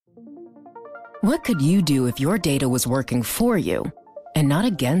What could you do if your data was working for you and not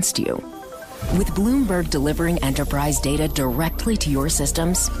against you? With Bloomberg delivering enterprise data directly to your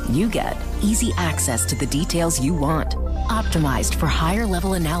systems, you get easy access to the details you want, optimized for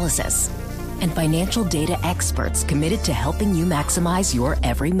higher-level analysis, and financial data experts committed to helping you maximize your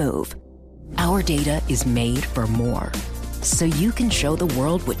every move. Our data is made for more, so you can show the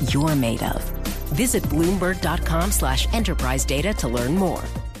world what you're made of. Visit Bloomberg.com/enterprise data to learn more.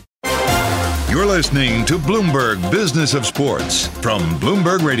 You're listening to Bloomberg Business of Sports from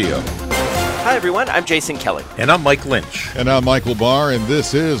Bloomberg Radio. Hi, everyone. I'm Jason Kelly. And I'm Mike Lynch. And I'm Michael Barr, and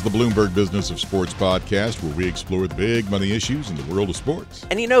this is the Bloomberg Business of Sports podcast, where we explore the big money issues in the world of sports.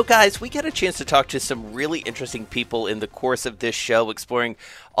 And you know, guys, we get a chance to talk to some really interesting people in the course of this show, exploring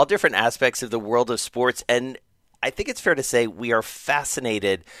all different aspects of the world of sports. And I think it's fair to say we are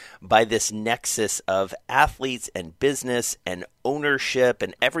fascinated by this nexus of athletes and business and ownership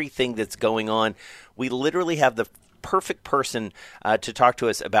and everything that's going on. We literally have the perfect person to talk to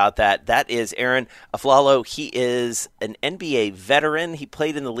us about that. That is Arron Afflalo. He is an NBA veteran. He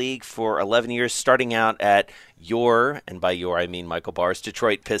played in the league for 11 years, starting out at and by your I mean Michael Barr's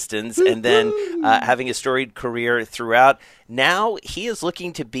Detroit Pistons, and then having a storied career throughout. Now he is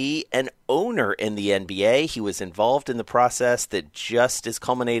looking to be an owner in the NBA. He was involved in the process that just is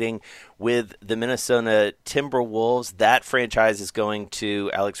culminating with the Minnesota Timberwolves. That franchise is going to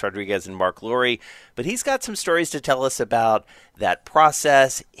Alex Rodriguez and Mark Lowry, but he's got some stories to tell us about that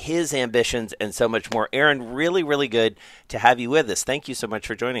process, his ambitions, and so much more. Arron, really, really good to have you with us. Thank you so much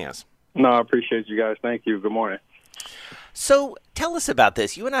for joining us. No, I appreciate you guys. Thank you. Good morning. So tell us about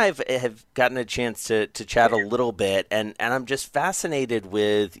this. You and I have gotten a chance to chat a little bit, and I'm just fascinated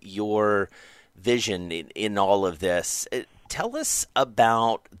with your vision in all of this. Tell us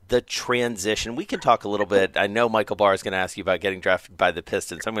about the transition. We can talk a little bit. I know Michael Barr is going to ask you about getting drafted by the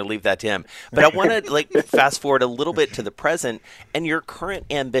Pistons. I'm going to leave that to him. But I want to fast forward a little bit to the present and your current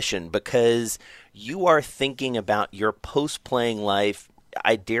ambition, because you are thinking about your post-playing life,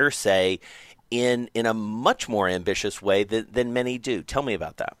 I dare say, in a much more ambitious way than many do. Tell me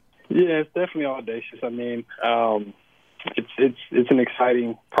about that. Yeah, it's definitely audacious. I mean, it's an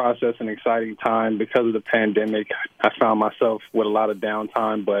exciting process, an exciting time. Because of the pandemic, I found myself with a lot of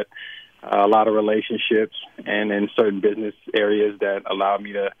downtime, but a lot of relationships and in certain business areas that allowed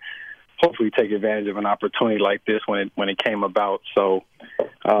me to hopefully take advantage of an opportunity like this when it came about. So,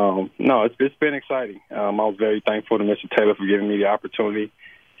 no, it's been exciting. I was very thankful to Mr. Taylor for giving me the opportunity,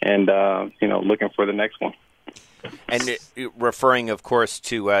 and looking for the next one. And referring, of course,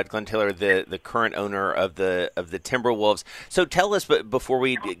 to Glenn Taylor, the current owner of the Timberwolves. So tell us, but before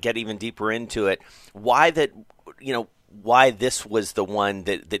we get even deeper into it, why this was the one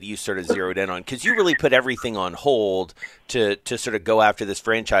that you sort of zeroed in on? Because you really put everything on hold to sort of go after this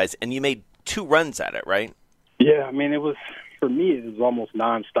franchise, and you made 2 runs at it, right? Yeah, I mean, for me, it was almost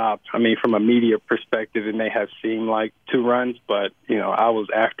nonstop. I mean, from a media perspective, it may have seemed like 2 runs, but, I was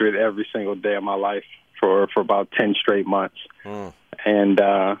after it every single day of my life for about 10 straight months. And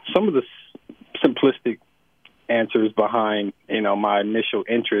some of the simplistic answers behind, my initial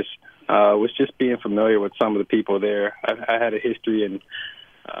interest was just being familiar with some of the people there. I had a history with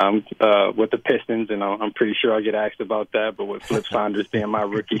the Pistons, and I'm pretty sure I get asked about that. But with Flip Saunders being my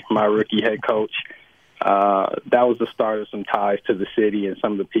rookie head coach, that was the start of some ties to the city and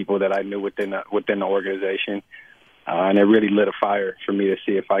some of the people that I knew within the organization. And it really lit a fire for me to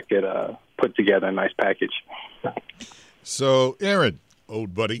see if I could put together a nice package. So, Arron,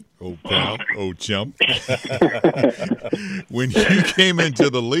 old buddy, old pal, old chum, when you came into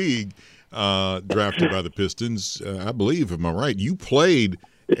the league, drafted by the Pistons, I believe, am I right, you played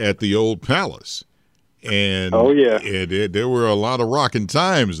at the old Palace. And oh, yeah. There were a lot of rocking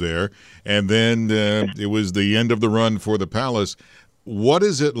times there. And then it was the end of the run for the Palace. What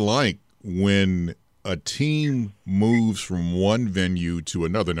is it like when a team moves from one venue to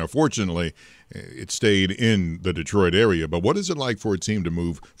another? Now, fortunately, it stayed in the Detroit area, but what is it like for a team to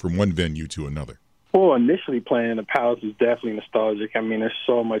move from one venue to another? Well, initially playing in the Palace is definitely nostalgic. I mean, there's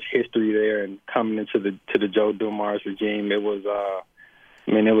so much history there, and coming into the Joe Dumars regime, it was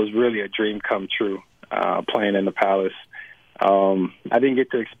really a dream come true, playing in the Palace. I didn't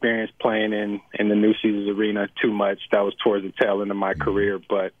get to experience playing in the New Caesars Arena too much. That was towards the tail end of my career,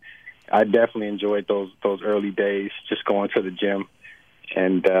 but I definitely enjoyed those early days, just going to the gym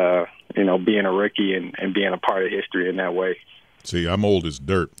and being a rookie and being a part of history in that way. See, I'm old as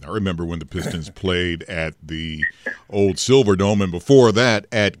dirt. I remember when the Pistons played at the old Silverdome, and before that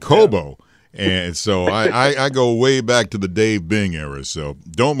at Cobo. And so I go way back to the Dave Bing era. So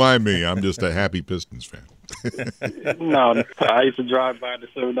don't mind me. I'm just a happy Pistons fan. No, I used to drive by the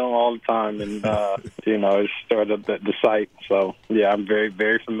Silverdome all the time, and it's sort of the site. So yeah, I'm very,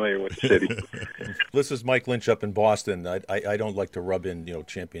 very familiar with the city. This is Mike Lynch up in Boston. I don't like to rub in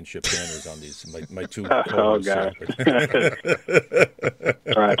championship banners on these my two co-hosts. God.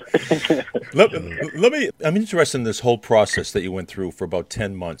 Right. Let me. I'm interested in this whole process that you went through for about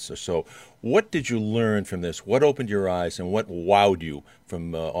 10 months or so. What did you learn from this? What opened your eyes, and what wowed you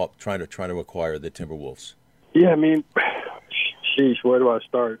from trying to acquire the Timberwolves? Yeah, I mean, sheesh, where do I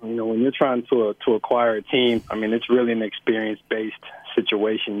start? When you're trying to acquire a team, I mean, it's really an experience-based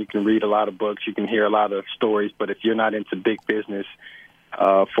situation. You can read a lot of books, you can hear a lot of stories, but if you're not into big business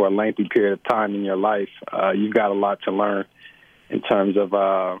for a lengthy period of time in your life, you've got a lot to learn in terms of,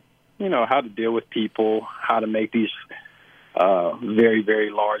 how to deal with people, how to make these very, very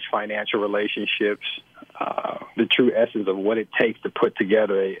large financial relationships, the true essence of what it takes to put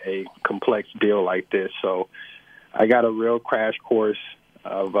together a complex deal like this. So I got a real crash course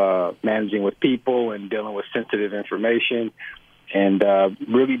of managing with people and dealing with sensitive information and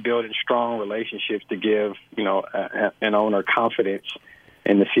really building strong relationships to give, an owner confidence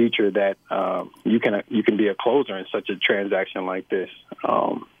in the future that you can be a closer in such a transaction like this.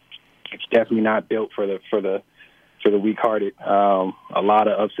 It's definitely not built for the weak-hearted. A lot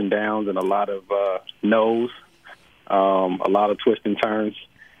of ups and downs and a lot of no's, a lot of twists and turns.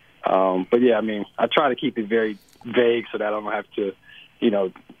 But yeah, I mean, I try to keep it very vague so that I don't have to,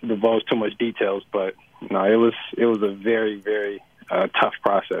 divulge too much details. But no, it was a very, very tough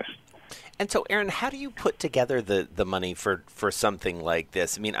process. And so, Arron, how do you put together the money for something like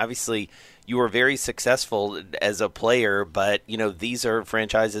this? I mean, obviously, you were very successful as a player, but, these are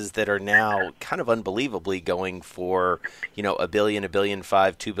franchises that are now kind of unbelievably going for, $1 billion, $1.5 billion,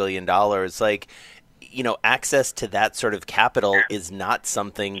 $2 billion. Like, access to that sort of capital is not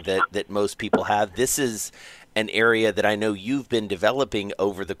something that most people have. This is an area that I know you've been developing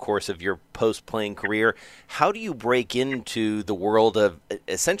over the course of your post-playing career. How do you break into the world of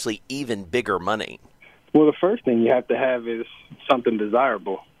essentially even bigger money? Well, the first thing you have to have is something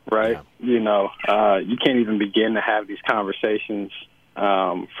desirable, right? Yeah. You can't even begin to have these conversations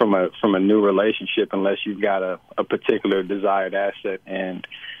from a new relationship unless you've got a particular desired asset. And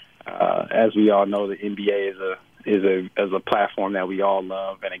as we all know, the NBA is a platform that we all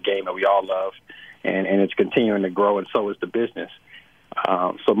love and a game that we all love. And it's continuing to grow, and so is the business.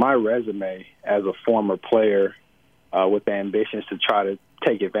 So my resume as a former player with the ambitions to try to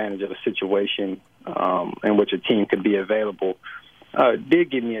take advantage of a situation in which a team could be available did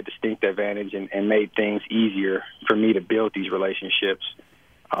give me a distinct advantage and made things easier for me to build these relationships.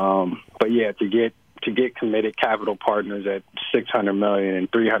 But yeah, to get committed capital partners at $600 million and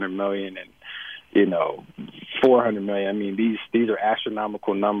 $300 million and $400 million. I mean, these are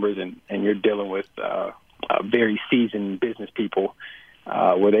astronomical numbers, and you're dealing with very seasoned business people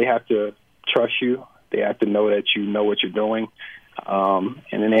where they have to trust you. They have to know that you know what you're doing, and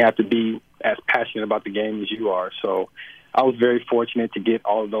then they have to be as passionate about the game as you are. So I was very fortunate to get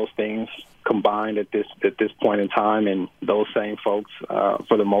all of those things combined at this point in time, and those same folks,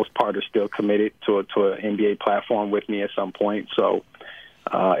 for the most part, are still committed to an NBA platform with me at some point. So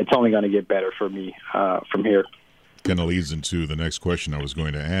it's only going to get better for me from here. Kind of leads into the next question I was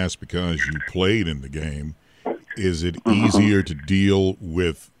going to ask, because you played in the game. Is it easier to deal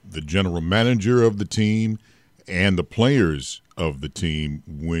with the general manager of the team and the players of the team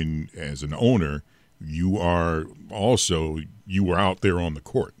when, as an owner, you were out there on the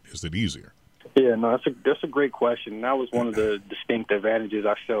court? Is it easier? Yeah, no, that's a great question. That was one of the distinct advantages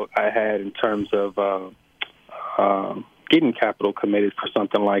I felt I had in terms of getting capital committed for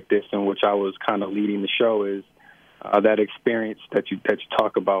something like this, in which I was kind of leading the show, is that experience that you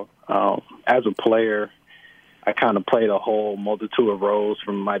talk about. As a player, I kind of played a whole multitude of roles,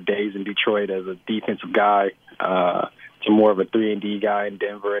 from my days in Detroit as a defensive guy to more of a 3-and-D guy in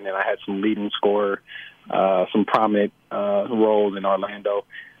Denver, and then I had some leading scorer, some prominent roles in Orlando.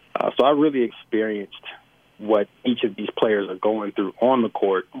 So I really experienced what each of these players are going through on the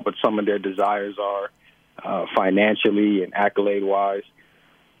court, what some of their desires are financially and accolade-wise,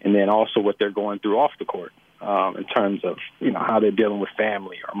 and then also what they're going through off the court in terms of how they're dealing with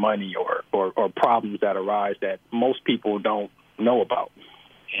family or money or problems that arise that most people don't know about.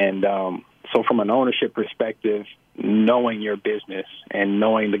 And so from an ownership perspective, knowing your business and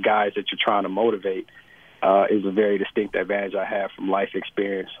knowing the guys that you're trying to motivate is a very distinct advantage I have from life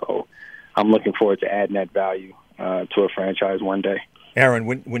experience. So I'm looking forward to adding that value to a franchise one day. Arron,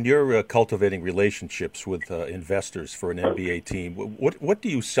 when you're cultivating relationships with investors for an NBA team, what do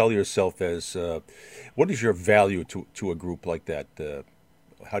you sell yourself as? What is your value to a group like that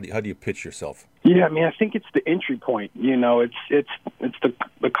How do you pitch yourself? Yeah, I mean, I think it's the entry point. You know, it's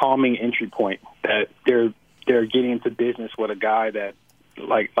the calming entry point that they're getting into business with a guy that,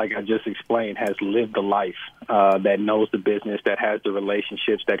 like I just explained, has lived the life, that knows the business, that has the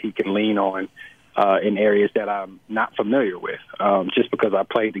relationships that he can lean on in areas that I'm not familiar with. Just because I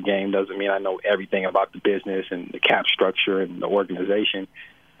played the game doesn't mean I know everything about the business and the cap structure and the organization.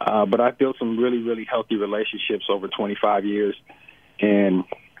 But I've built some really, really healthy relationships over 25 years and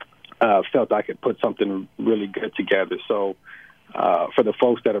felt I could put something really good together. So for the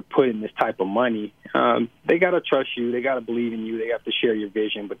folks that are putting this type of money, they got to trust you. They got to believe in you. They have to share your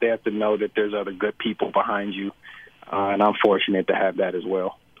vision, but they have to know that there's other good people behind you. And I'm fortunate to have that as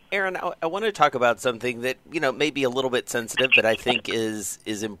well. Arron, I want to talk about something that, may be a little bit sensitive, but I think is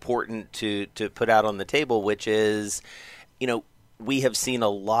important to put out on the table, which is, we have seen a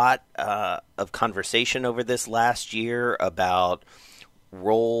lot of conversation over this last year about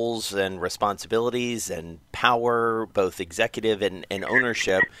roles and responsibilities and power, both executive and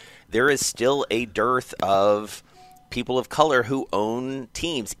ownership. There is still a dearth of people of color who own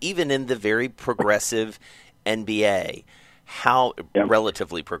teams, even in the very progressive NBA.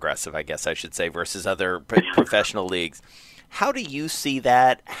 Relatively progressive, I guess I should say, versus other professional leagues. How do you see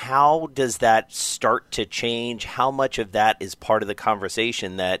that? How does that start to change? How much of that is part of the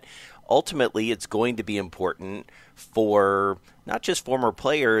conversation that ultimately it's going to be important for not just former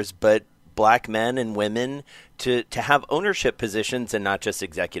players, but black men and women to have ownership positions and not just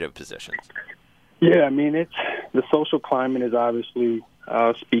executive positions? Yeah, I mean, the social climate is obviously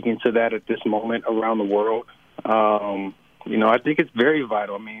speaking to that at this moment around the world. I think it's very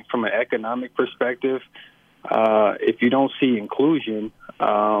vital. I mean, from an economic perspective, if you don't see inclusion,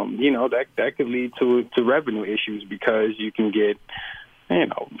 that could lead to revenue issues because you can get,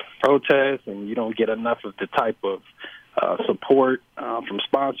 protests and you don't get enough of the type of support from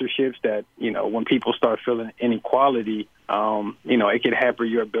sponsorships that, when people start feeling inequality, it can hamper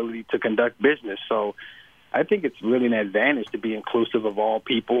your ability to conduct business. So I think it's really an advantage to be inclusive of all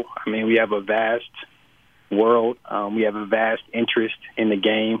people. I mean, we have a vast world. We have a vast interest in the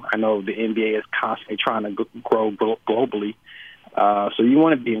game. I know the NBA is constantly trying to grow globally. So you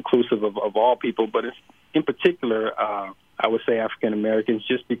want to be inclusive of all people, but in particular, I would say African Americans,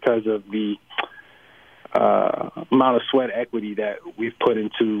 just because of the amount of sweat equity that we've put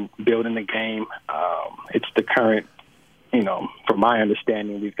into building the game. It's the current, from my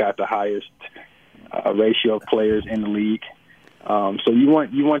understanding, we've got the highest ratio of players in the league. So you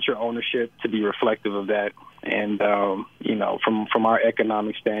want your ownership to be reflective of that. And, from our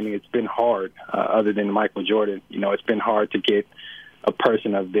economic standing, it's been hard, other than Michael Jordan. It's been hard to get a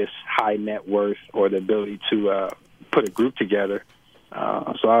person of this high net worth or the ability to put a group together.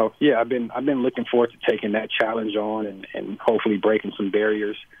 I've been looking forward to taking that challenge on and hopefully breaking some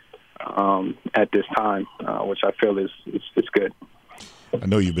barriers at this time, which I feel is good. I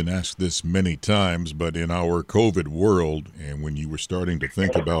know you've been asked this many times, but in our COVID world, and when you were starting to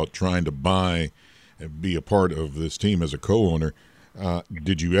think about trying to buy and be a part of this team as a co-owner,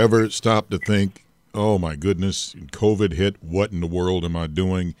 did you ever stop to think, oh my goodness, COVID hit, what in the world am I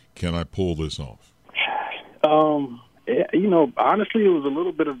doing? Can I pull this off? Honestly, it was a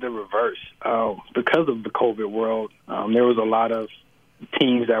little bit of the reverse. Because of the COVID world, there was a lot of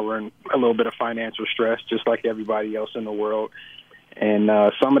teams that were in a little bit of financial stress, just like everybody else in the world. And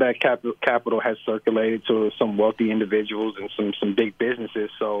some of that capital has circulated to some wealthy individuals and some big businesses.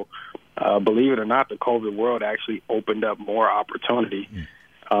 So, believe it or not, the COVID world actually opened up more opportunity.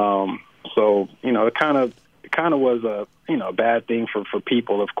 It kind of was a bad thing for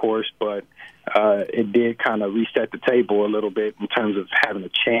people, of course, but it did kind of reset the table a little bit in terms of having a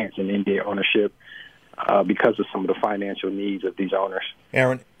chance in NBA ownership. Because of some of the financial needs of these owners.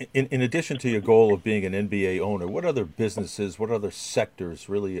 Arron, in addition to your goal of being an NBA owner, what other businesses, what other sectors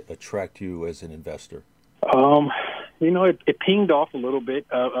really attract you as an investor? It pinged off a little bit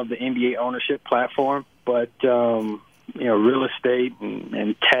of the NBA ownership platform, but, real estate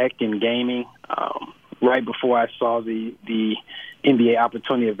and tech and gaming, right before I saw the NBA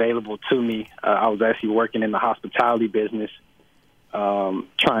opportunity available to me, I was actually working in the hospitality business,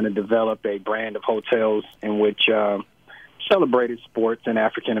 trying to develop a brand of hotels in which celebrated sports and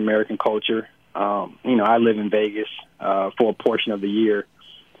African American culture. I live in Vegas for a portion of the year,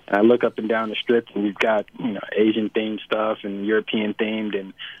 and I look up and down the strip, and we've got Asian themed stuff and European themed,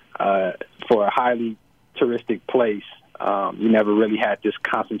 and for a highly touristic place, you never really had this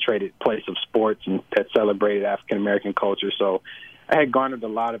concentrated place of sports and that celebrated African American culture. So I had garnered a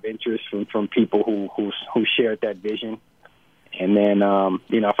lot of interest from people who shared that vision. And then,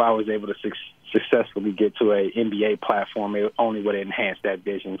 if I was able to successfully get to a NBA platform, it only would enhance that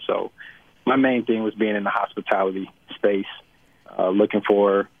vision. So my main thing was being in the hospitality space, looking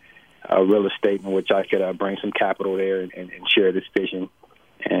for real estate in which I could bring some capital there and share this vision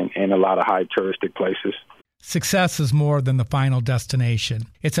and a lot of high touristic places. Success is more than the final destination.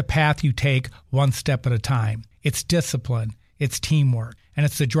 It's a path you take one step at a time. It's discipline, it's teamwork, and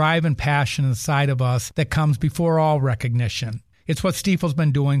it's the drive and passion inside of us that comes before all recognition. It's what Stifel's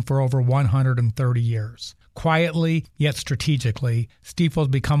been doing for over 130 years. Quietly, yet strategically, Stifel's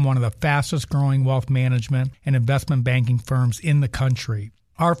become one of the fastest growing wealth management and investment banking firms in the country.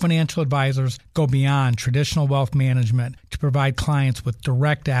 Our financial advisors go beyond traditional wealth management to provide clients with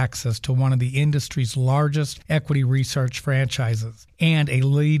direct access to one of the industry's largest equity research franchises and a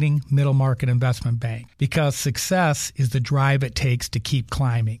leading middle market investment bank, because success is the drive it takes to keep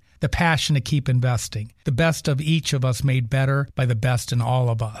climbing, the passion to keep investing, the best of each of us made better by the best in all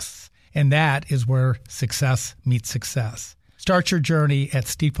of us. And that is where success meets success. Start your journey at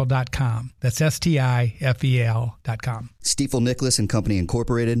Stifel.com. That's Stifel.com. Stifel Nicholas and Company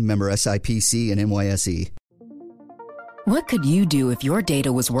Incorporated, member SIPC and NYSE. What could you do if your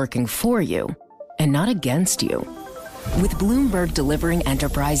data was working for you and not against you? With Bloomberg delivering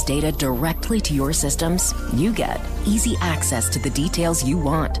enterprise data directly to your systems, you get easy access to the details you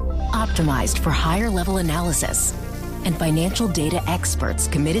want, optimized for higher level analysis, and financial data experts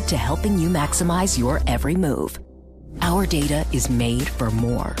committed to helping you maximize your every move. Our data is made for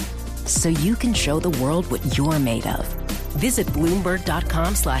more, so you can show the world what you're made of. Visit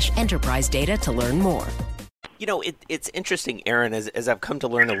Bloomberg.com/enterprise data to learn more. It's interesting, Arron, as I've come to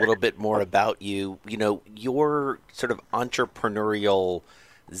learn a little bit more about you, your sort of entrepreneurial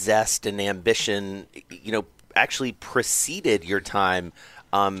zest and ambition, actually preceded your time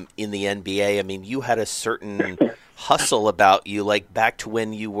in the NBA. I mean, you had a certain hustle about you, like back to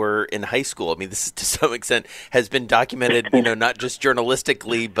when you were in high school. I mean, this to some extent has been documented, not just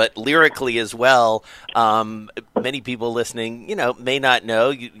journalistically, but lyrically as well. Many people listening, may not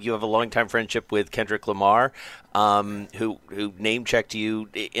know you have a longtime friendship with Kendrick Lamar, who name-checked you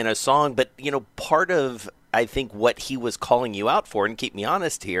in a song. But, part of, I think, what he was calling you out for, and keep me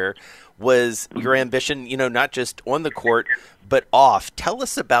honest here, was your ambition, not just on the court, but off. Tell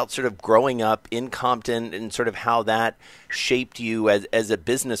us about sort of growing up in Compton and sort of how that shaped you as a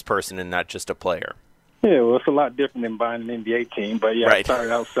business person and not just a player. Yeah, well, it's a lot different than buying an NBA team. But, yeah, right. I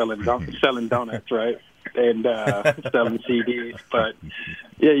started out selling donuts, right, and selling CDs. But,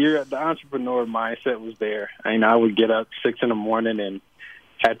 yeah, the entrepreneur mindset was there. I would get up 6 in the morning and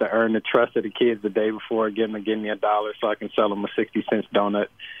had to earn the trust of the kids the day before, get them to give me $1 so I can sell them a 60-cent donut.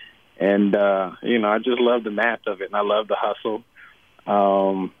 And, I just love the math of it, and I love the hustle.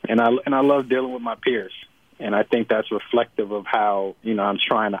 And I love dealing with my peers. And I think that's reflective of how, I'm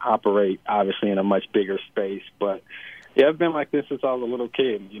trying to operate, obviously, in a much bigger space. But, yeah, I've been like this since I was a little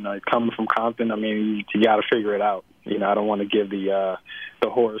kid. Coming from Compton, you got to figure it out. I don't want to give the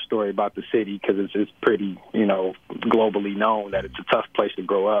horror story about the city because it's pretty, globally known that it's a tough place to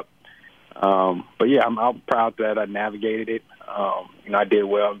grow up. But, yeah, I'm proud that I navigated it. I did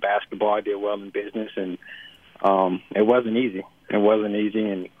well in basketball. I did well in business. And it wasn't easy.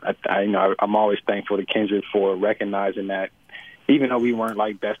 And I'm always thankful to Kendrick for recognizing that, even though we weren't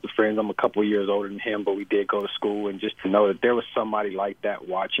like best of friends, I'm a couple of years older than him, but we did go to school, and just to know that there was somebody like that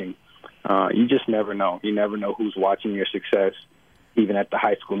watching. You just never know. You never know who's watching your success, even at the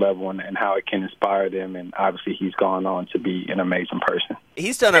high school level, and how it can inspire them. And obviously he's gone on to be an amazing person.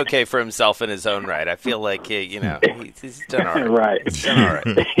 He's done okay for himself in his own right. I feel like, he's done all right. Right. He's done all right.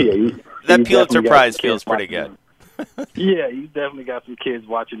 Yeah, that Pulitzer Prize feels pretty good. Yeah, you definitely got some kids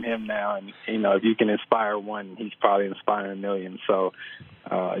watching him now, and if you can inspire one, he's probably inspiring a million. So,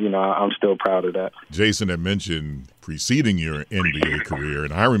 I'm still proud of that. Jason had mentioned preceding your NBA career,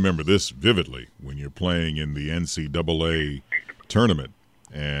 and I remember this vividly when you're playing in the NCAA tournament,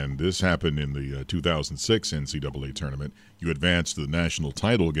 and this happened in the 2006 NCAA tournament. You advanced to the national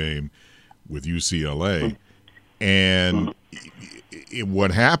title game with UCLA, and what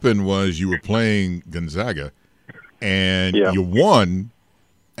happened was you were playing Gonzaga. And you won,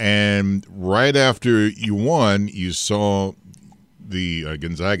 and right after you won, you saw the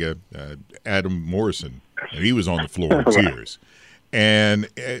Gonzaga, Adam Morrison, and he was on the floor in tears. And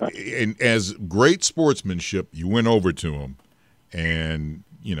as great sportsmanship, you went over to him, and,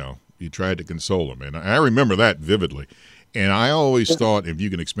 you tried to console him. And I remember that vividly. And I always thought, if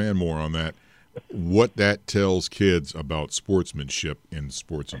you can expand more on that, what that tells kids about sportsmanship in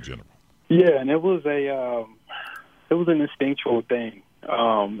sports in general. Yeah, and it was an instinctual thing.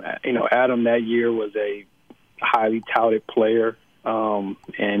 Adam that year was highly touted player,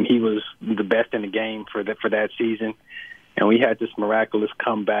 and he was the best in the game for that season. And we had this miraculous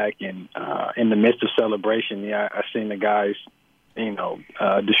comeback, and in the midst of celebration, I seen the guys,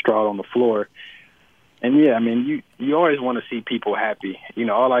 distraught on the floor. And yeah, I mean, you always want to see people happy.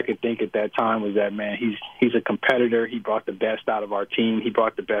 All I could think at that time was that, man, he's a competitor. He brought the best out of our team. He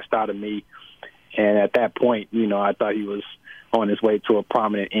brought the best out of me. And at that point, I thought he was on his way to a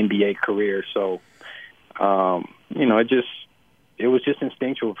prominent NBA career. So, it was just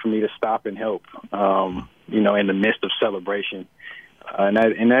instinctual for me to stop and help, in the midst of celebration. And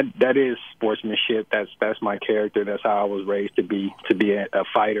that is sportsmanship. That's my character. That's how I was raised to be a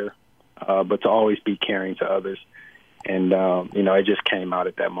fighter, but to always be caring to others. And, it just came out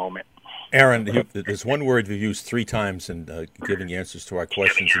at that moment. Arron, there's one word you used 3 times in giving answers to our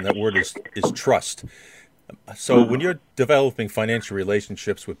questions, and that word is trust. So when you're developing financial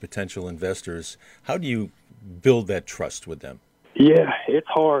relationships with potential investors, how do you build that trust with them? Yeah, it's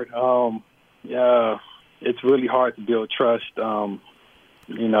hard. It's really hard to build trust. The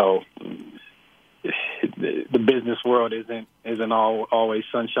business world isn't always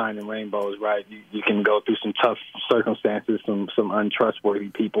sunshine and rainbows, right? You can go through some tough circumstances, some untrustworthy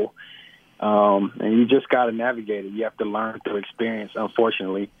people, and you just got to navigate it. You have to learn through experience.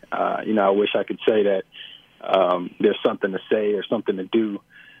 Unfortunately, I wish I could say that there's something to say or something to do,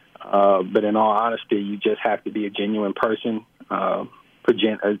 but in all honesty, you just have to be a genuine person,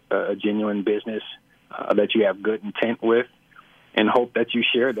 present a genuine business that you have good intent with, and hope that you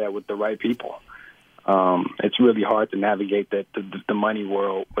share that with the right people. It's really hard to navigate the money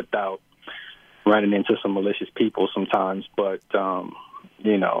world without running into some malicious people sometimes. But,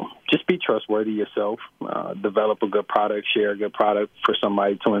 just be trustworthy yourself, develop a good product, share a good product for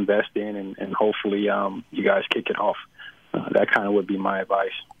somebody to invest in, and hopefully you guys kick it off. That kind of would be my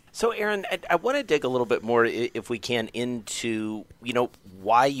advice. So, Arron, I want to dig a little bit more, if we can, into,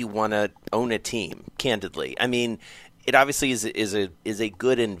 why you want to own a team, candidly. I mean, it obviously is a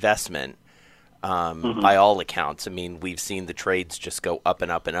good investment by all accounts. I mean, we've seen the trades just go up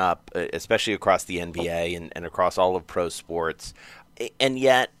and up and up, especially across the NBA and across all of pro sports. And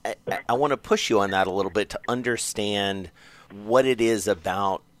yet, I want to push you on that a little bit to understand what it is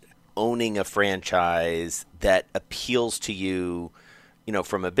about owning a franchise that appeals to you,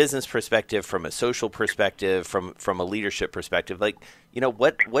 from a business perspective, from a social perspective, from a leadership perspective. Like,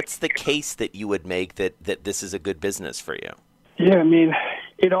 what's the case that you would make that this is a good business for you? Yeah, I mean,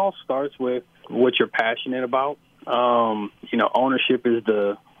 it all starts with what you're passionate about. Ownership is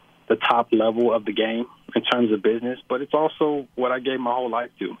the top level of the game in terms of business, but it's also what I gave my whole life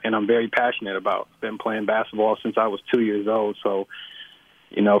to, and I'm very passionate about. I've been playing basketball since I was 2 years old, so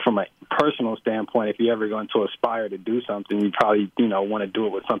from a personal standpoint, if you're ever going to aspire to do something, you probably, want to do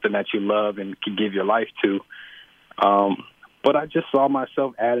it with something that you love and can give your life to. But I just saw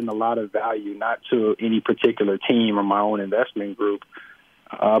myself adding a lot of value, not to any particular team or my own investment group,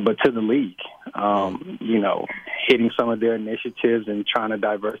 but to the league. Hitting some of their initiatives and trying to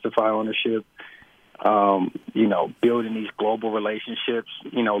diversify ownership, building these global relationships,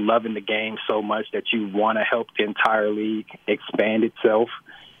 loving the game so much that you want to help the entire league expand itself.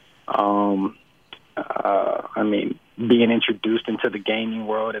 Being introduced into the gaming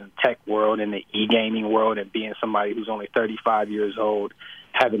world and the tech world and the e-gaming world, and being somebody who's only 35 years old,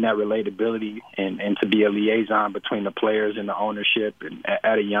 having that relatability and to be a liaison between the players and the ownership and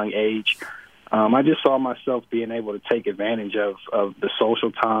at a young age. I just saw myself being able to take advantage of the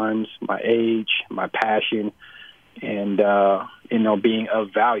social times, my age, my passion, and, being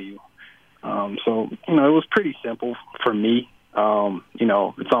of value. So it was pretty simple for me.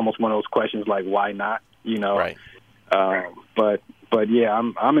 It's almost one of those questions like, why not? Right. But yeah,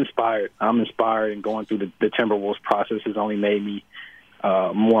 I'm inspired. And going through the Timberwolves process has only made me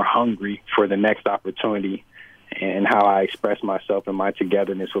more hungry for the next opportunity, and how I express myself and my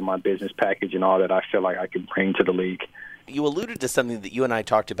togetherness with my business package and all that I feel like I can bring to the league. You alluded to something that you and I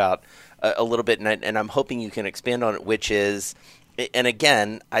talked about a little bit, and I'm hoping you can expand on it, which is, and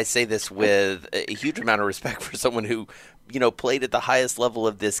again, I say this with a huge amount of respect for someone who, played at the highest level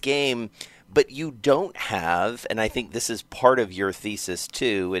of this game, but you don't have, and I think this is part of your thesis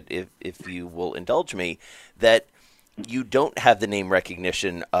too, if you will indulge me, that you don't have the name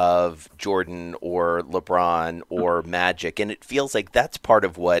recognition of Jordan or LeBron or Magic, and it feels like that's part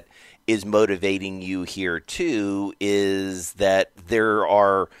of what is motivating you here too, is that there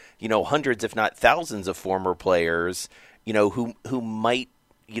are, hundreds if not thousands of former players, who might,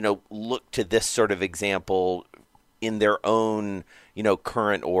 look to this sort of example in their own,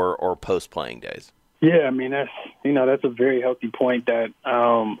 current or post-playing days. Yeah, I mean, that's a very healthy point that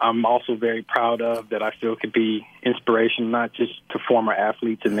I'm also very proud of, that I feel could be inspiration, not just to former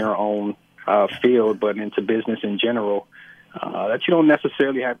athletes in their own field, but into business in general. That you don't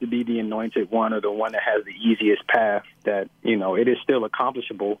necessarily have to be the anointed one or the one that has the easiest path, that, it is still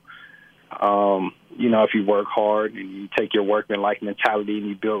accomplishable. If you work hard and you take your workman-like mentality and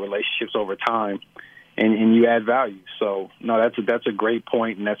you build relationships over time, and you add value. So, no, that's a great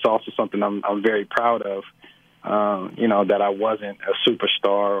point, and that's also something I'm very proud of. That I wasn't a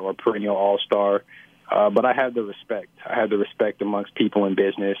superstar or perennial all-star, but I had the respect. I had the respect amongst people in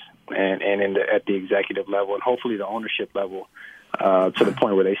business and at the executive level, and hopefully the ownership level, to the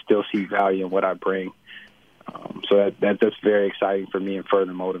point where they still see value in what I bring. So that's very exciting for me and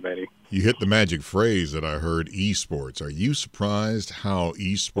further motivating. You hit the magic phrase that I heard, esports. Are you surprised how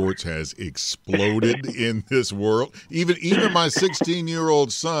esports has exploded in this world? Even my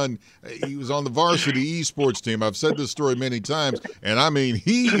 16-year-old son, he was on the varsity esports team. I've said this story many times, and I mean,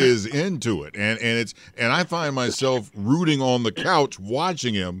 he is into it. And I find myself rooting on the couch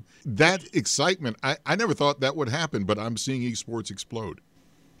watching him. That excitement, I never thought that would happen, but I'm seeing esports explode.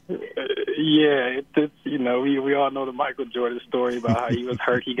 Yeah, we all know the Michael Jordan story about how he was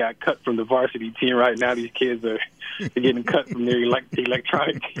hurt. He got cut from the varsity team. Right now, these kids are getting cut from their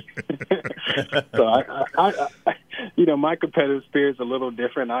electronic team. So, I my competitive spirit's a little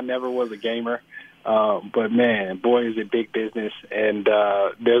different. I never was a gamer. But, man, boy, is it big business. And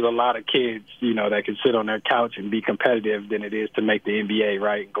there's a lot of kids, that can sit on their couch and be competitive than it is to make the NBA,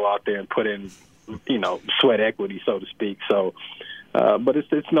 right, and go out there and put in, sweat equity, so to speak. So, but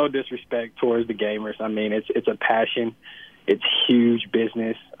it's no disrespect towards the gamers. I mean, it's a passion. It's huge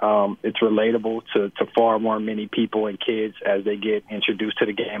business. It's relatable to far more many people and kids as they get introduced to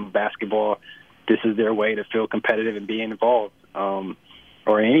the game of basketball. This is their way to feel competitive and be involved,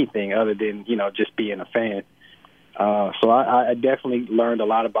 or anything other than, just being a fan. So I definitely learned a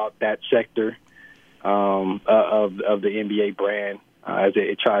lot about that sector of the NBA brand as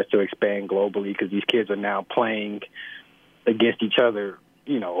it tries to expand globally, because these kids are now playing against each other,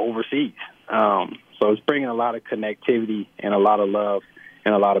 overseas. So it's bringing a lot of connectivity and a lot of love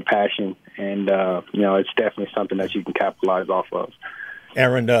and a lot of passion. And, it's definitely something that you can capitalize off of.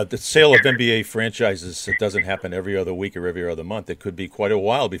 Arron, the sale of NBA franchises, it doesn't happen every other week or every other month. It could be quite a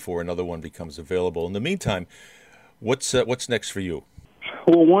while before another one becomes available. In the meantime, what's next for you?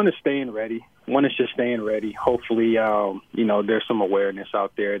 Well, one is staying ready. One is just staying ready. Hopefully, there's some awareness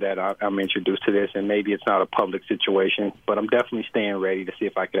out there that I'm introduced to this, and maybe it's not a public situation, but I'm definitely staying ready to see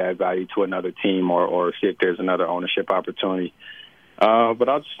if I could add value to another team or see if there's another ownership opportunity. But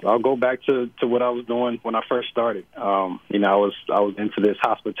I'll go back to what I was doing when I first started. I was into this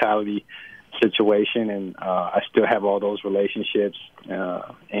hospitality situation, and I still have all those relationships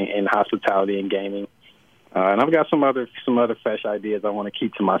in hospitality and gaming. And I've got some other fresh ideas I want to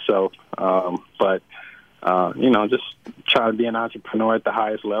keep to myself. But just try to be an entrepreneur at the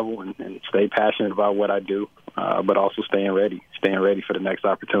highest level and stay passionate about what I do, but also staying ready for the next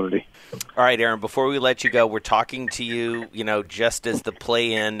opportunity. All right, Arron, before we let you go, we're talking to you, just as the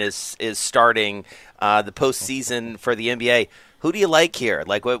play-in is starting, the postseason for the NBA. Who do you like here?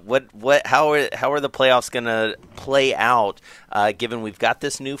 Like, how are the playoffs going to play out? Given we've got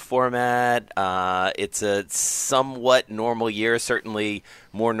this new format, it's a somewhat normal year, certainly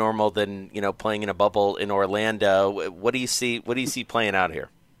more normal than playing in a bubble in Orlando. What do you see playing out here?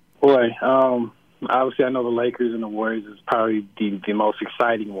 Boy, obviously I know the Lakers and the Warriors is probably the most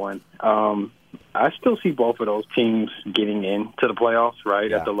exciting one. I still see both of those teams getting into the playoffs,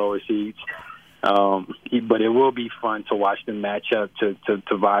 right, at the lower seeds. But it will be fun to watch them match up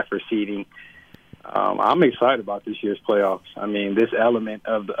to vie for seeding. I'm excited about this year's playoffs. I mean, this element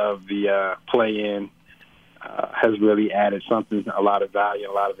of the play-in has really added a lot of value,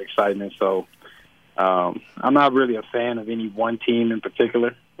 a lot of excitement. So I'm not really a fan of any one team in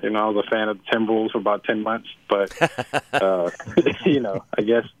particular. I was a fan of the Timberwolves for about 10 months, but, I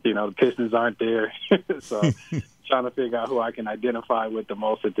guess, the Pistons aren't there. So trying to figure out who I can identify with the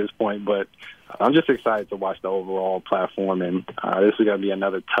most at this point. But I'm just excited to watch the overall platform, and this is going to be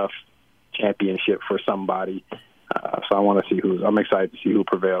another tough championship for somebody. So I'm excited to see who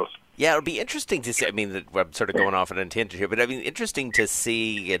prevails. Yeah, it'll be interesting to see. I mean, I'm sort of going off on a tangent here, but I mean, interesting to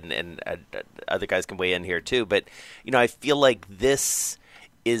see, and other guys can weigh in here too. But, I feel like this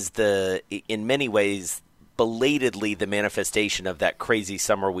is in many ways, belatedly the manifestation of that crazy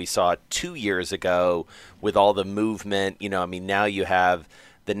summer we saw 2 years ago with all the movement. Now you have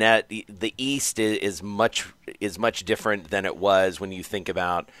the East is much different than it was when you think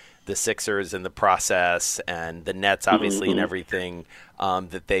about the Sixers and the process, and the Nets obviously and everything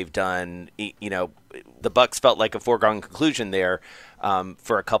that they've done. You know, the Bucks felt like a foregone conclusion there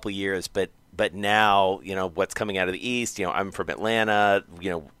for a couple years, but now, you know, what's coming out of the East, you know, I'm from Atlanta, you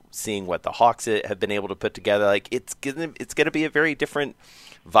know, seeing what the Hawks have been able to put together, like it's gonna be a very different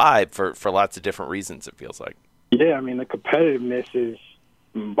vibe for lots of different reasons, it feels like. Yeah, I mean, the competitiveness is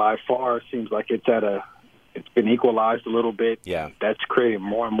by far seems like it's been equalized a little bit. Yeah, that's creating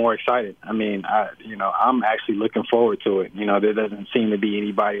more and more exciting. I mean, I'm actually looking forward to it. You know, there doesn't seem to be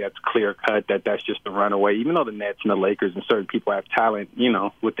anybody that's clear cut that's just a runaway. Even though the Nets and the Lakers and certain people have talent, you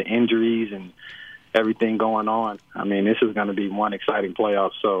know, with the injuries and everything going on. I mean, this is going to be one exciting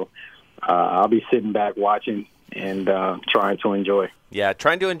playoff. So I'll be sitting back watching and trying to enjoy. Yeah,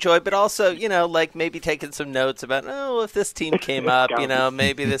 trying to enjoy, but also, you know, like maybe taking some notes about, if this team came up, you know,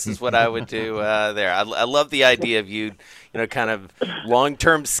 maybe this is what I would do there. I love the idea of you know, kind of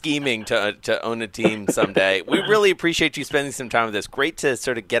long-term scheming to own a team someday. We really appreciate you spending some time with us. Great to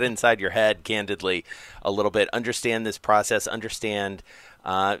sort of get inside your head, candidly, a little bit, understand this process, understand,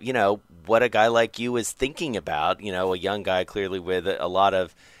 you know, what a guy like you is thinking about, you know, a young guy clearly with a lot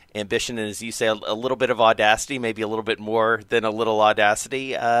of ambition and, as you say, a little bit of audacity, maybe a little bit more than a little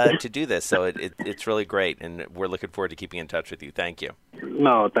audacity to do this. So it's really great, and we're looking forward to keeping in touch with you. Thank you.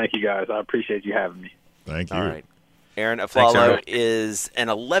 No, thank you, guys. I appreciate you having me. Thank you. All right. Arron Afflalo is an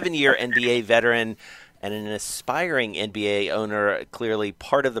 11-year NBA veteran and an aspiring NBA owner, clearly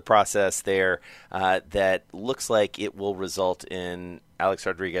part of the process there that looks like it will result in Alex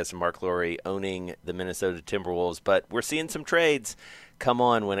Rodriguez and Mark Lowry owning the Minnesota Timberwolves. But we're seeing some trades come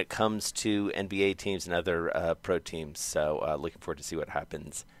on when it comes to NBA teams and other pro teams. So looking forward to see what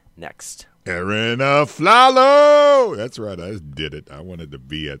happens next. Arron Afflalo! That's right, I did it. I wanted to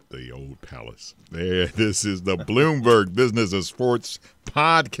be at the old palace. This is the Bloomberg Business of Sports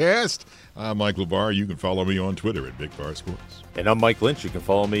podcast. I'm Mike LeVar. You can follow me on Twitter at Big Bar Sports. And I'm Mike Lynch. You can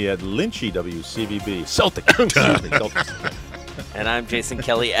follow me at Lynchy WCVB. Celtics. And I'm Jason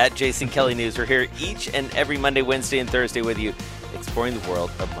Kelly at Jason Kelly News. We're here each and every Monday, Wednesday, and Thursday with you, exploring the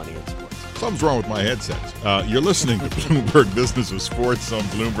world of money and sports. Something's wrong with my headsets. You're listening to Bloomberg Business of Sports on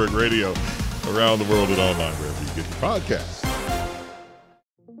Bloomberg Radio, around the world and online, wherever you get your podcasts.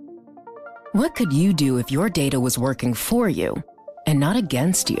 What could you do if your data was working for you and not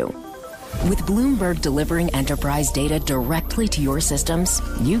against you? With Bloomberg delivering enterprise data directly to your systems,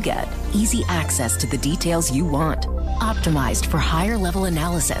 you get easy access to the details you want, optimized for higher-level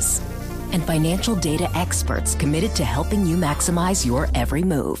analysis, and financial data experts committed to helping you maximize your every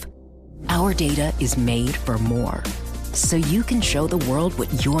move. Our data is made for more, so you can show the world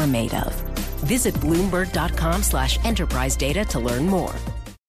what you're made of. Visit Bloomberg.com/enterprise data to learn more.